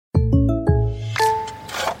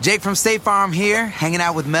Jake from State Farm here, hanging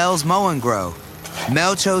out with Mel's Mow and Grow.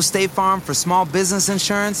 Mel chose State Farm for small business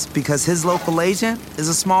insurance because his local agent is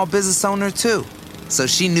a small business owner too. So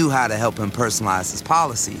she knew how to help him personalize his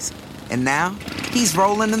policies. And now, he's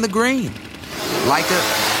rolling in the green. Like a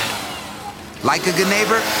good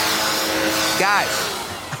neighbor? Guys,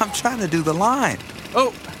 I'm trying to do the line.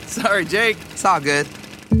 Oh, sorry, Jake. It's all good.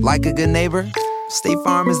 Like a good neighbor, State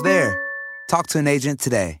Farm is there. Talk to an agent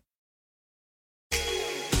today.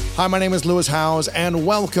 Hi, my name is Lewis Howes, and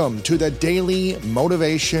welcome to the Daily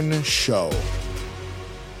Motivation Show.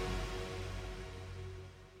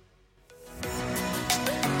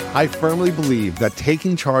 I firmly believe that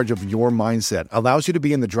taking charge of your mindset allows you to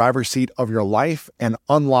be in the driver's seat of your life and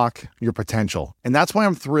unlock your potential. And that's why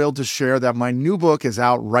I'm thrilled to share that my new book is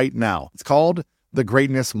out right now. It's called The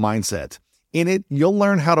Greatness Mindset. In it, you'll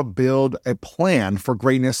learn how to build a plan for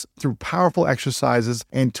greatness through powerful exercises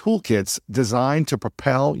and toolkits designed to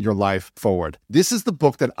propel your life forward. This is the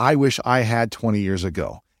book that I wish I had 20 years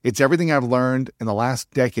ago. It's everything I've learned in the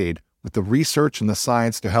last decade with the research and the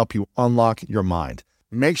science to help you unlock your mind.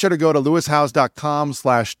 Make sure to go to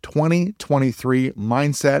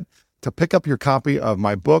lewishowes.com/2023mindset to pick up your copy of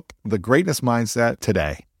my book, The Greatness Mindset,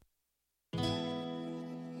 today.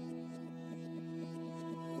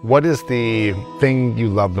 What is the thing you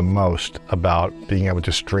love the most about being able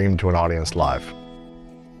to stream to an audience live?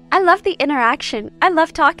 I love the interaction. I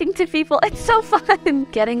love talking to people. It's so fun.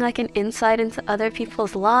 Getting like an insight into other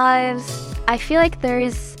people's lives. I feel like there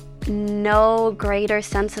is no greater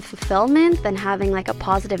sense of fulfillment than having like a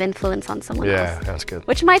positive influence on someone else. Yeah, that's good.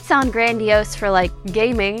 Which might sound grandiose for like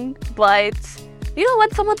gaming, but you know,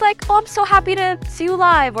 when someone's like, oh, I'm so happy to see you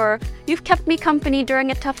live, or you've kept me company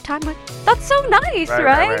during a tough time, like, that's so nice,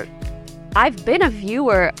 right? I've been a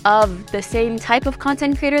viewer of the same type of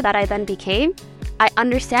content creator that I then became. I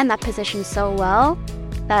understand that position so well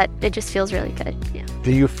that it just feels really good. Yeah.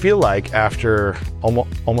 Do you feel like after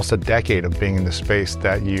almost a decade of being in the space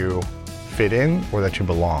that you fit in or that you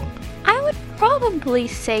belong? I would probably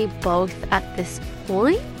say both at this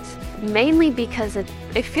point. Mainly because it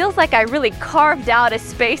feels like I really carved out a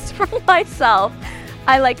space for myself.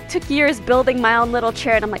 I like took years building my own little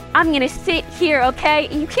chair, and I'm like, I'm gonna sit here, okay?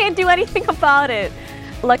 And you can't do anything about it.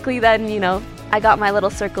 Luckily then, you know, I got my little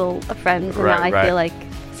circle of friends, and now I feel like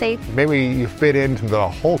safe. Maybe you fit into the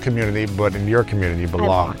whole community, but in your community you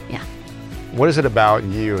belong. Yeah. What is it about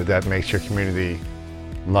you that makes your community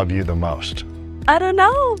love you the most? I don't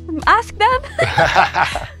know. Ask them.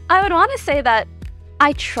 I would want to say that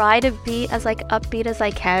I try to be as like upbeat as I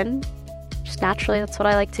can. Just naturally, that's what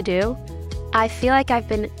I like to do. I feel like I've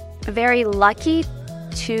been very lucky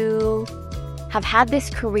to have had this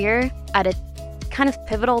career at a kind of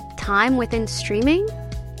pivotal time within streaming.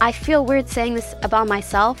 I feel weird saying this about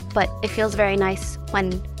myself, but it feels very nice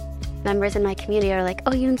when members in my community are like,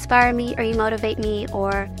 oh, you inspire me, or you motivate me,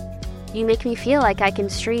 or you make me feel like I can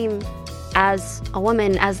stream as a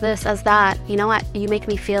woman, as this, as that. You know what? You make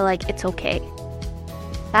me feel like it's okay.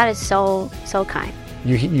 That is so, so kind.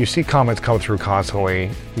 You see comments come through constantly.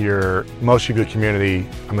 Most of your community,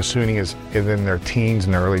 I'm assuming, is in their teens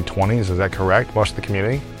and their early 20s. Is that correct? Most of the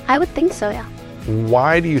community? I would think so, yeah.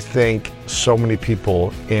 Why do you think so many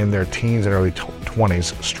people in their teens and early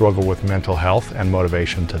 20s struggle with mental health and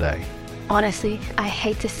motivation today? Honestly, I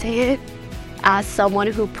hate to say it as someone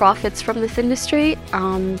who profits from this industry,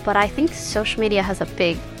 but I think social media has a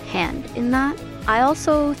big hand in that. I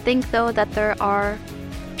also think, though, that there are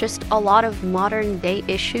just a lot of modern day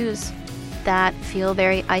issues that feel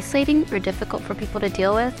very isolating or difficult for people to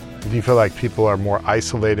deal with. Do you feel like people are more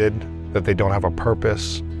isolated, that they don't have a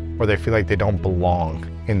purpose, or they feel like they don't belong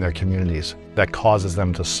in their communities that causes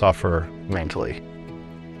them to suffer mentally?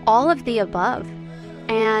 All of the above.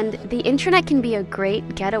 And the internet can be a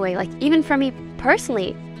great getaway. Like, even for me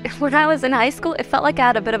personally, when I was in high school, it felt like I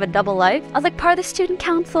had a bit of a double life. I was like part of the student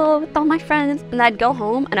council with all my friends, and I'd go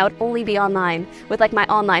home and I would only be online with like my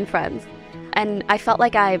online friends. And I felt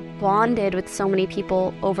like I bonded with so many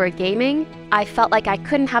people over gaming. I felt like I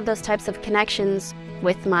couldn't have those types of connections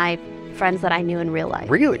with my friends that I knew in real life.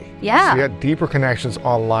 Really? Yeah. So you had deeper connections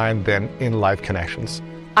online than in-life connections?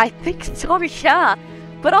 I think so, yeah.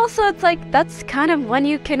 But also it's like, that's kind of when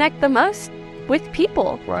you connect the most with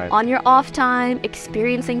people. Right. On your off time,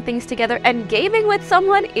 experiencing things together, and gaming with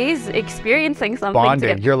someone is experiencing something bonding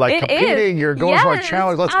together. You're like it competing, you're going for a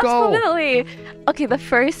challenge, let's go. Absolutely. Okay, the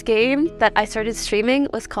first game that I started streaming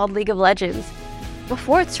was called League of Legends.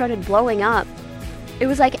 Before it started blowing up, it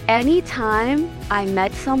was like any time I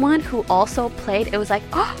met someone who also played, it was like,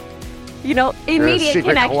 oh, you know, immediate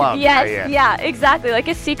connection. Club. Yes, yeah, exactly, like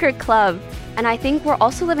a secret club. And I think we're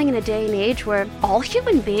also living in a day and age where all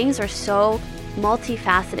human beings are so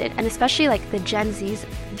multifaceted, and especially like the Gen Z's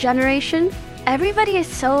generation, everybody is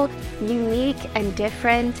so unique and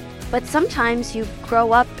different. But sometimes you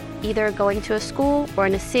grow up either going to a school or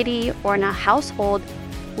in a city or in a household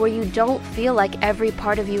where you don't feel like every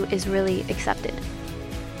part of you is really accepted.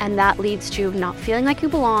 And that leads to not feeling like you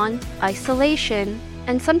belong, isolation,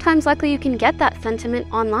 and sometimes luckily you can get that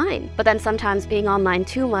sentiment online. But then sometimes being online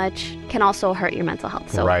too much can also hurt your mental health.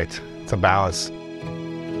 So. Right. It's a balance.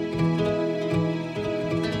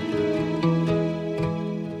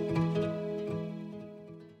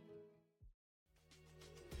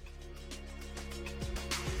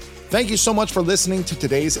 Thank you so much for listening to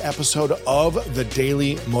today's episode of The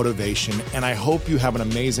Daily Motivation, and I hope you have an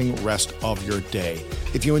amazing rest of your day.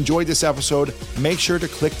 If you enjoyed this episode, make sure to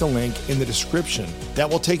click the link in the description. That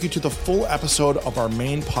will take you to the full episode of our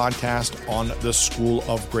main podcast on the School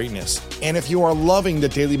of Greatness. And if you are loving The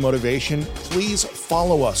Daily Motivation, please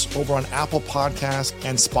follow us over on Apple Podcasts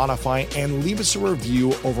and Spotify, and leave us a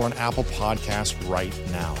review over on Apple Podcasts right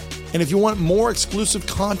now. And if you want more exclusive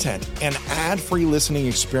content and ad-free listening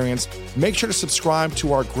experience, make sure to subscribe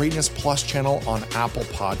to our Greatness Plus channel on Apple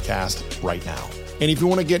Podcast right now. And if you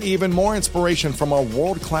want to get even more inspiration from our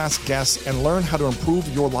world-class guests and learn how to improve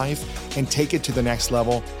your life and take it to the next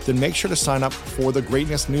level, then make sure to sign up for the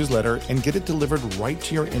Greatness newsletter and get it delivered right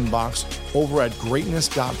to your inbox over at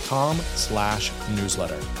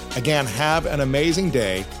greatness.com/newsletter. Again, have an amazing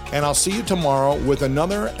day, and I'll see you tomorrow with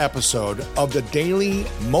another episode of the Daily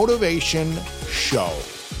Motivation Show.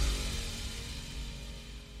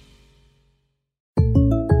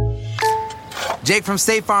 Jake from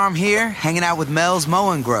State Farm here, hanging out with Mel's Mow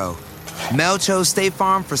and Grow. Mel chose State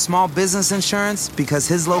Farm for small business insurance because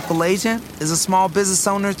his local agent is a small business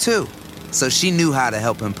owner too. So she knew how to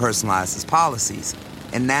help him personalize his policies.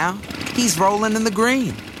 And now he's rolling in the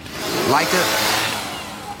green. Like a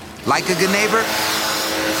good neighbor?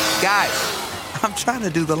 Guys, I'm trying to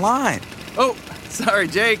do the line. Oh, sorry,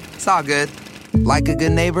 Jake. It's all good. Like a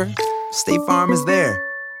good neighbor, State Farm is there.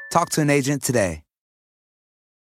 Talk to an agent today.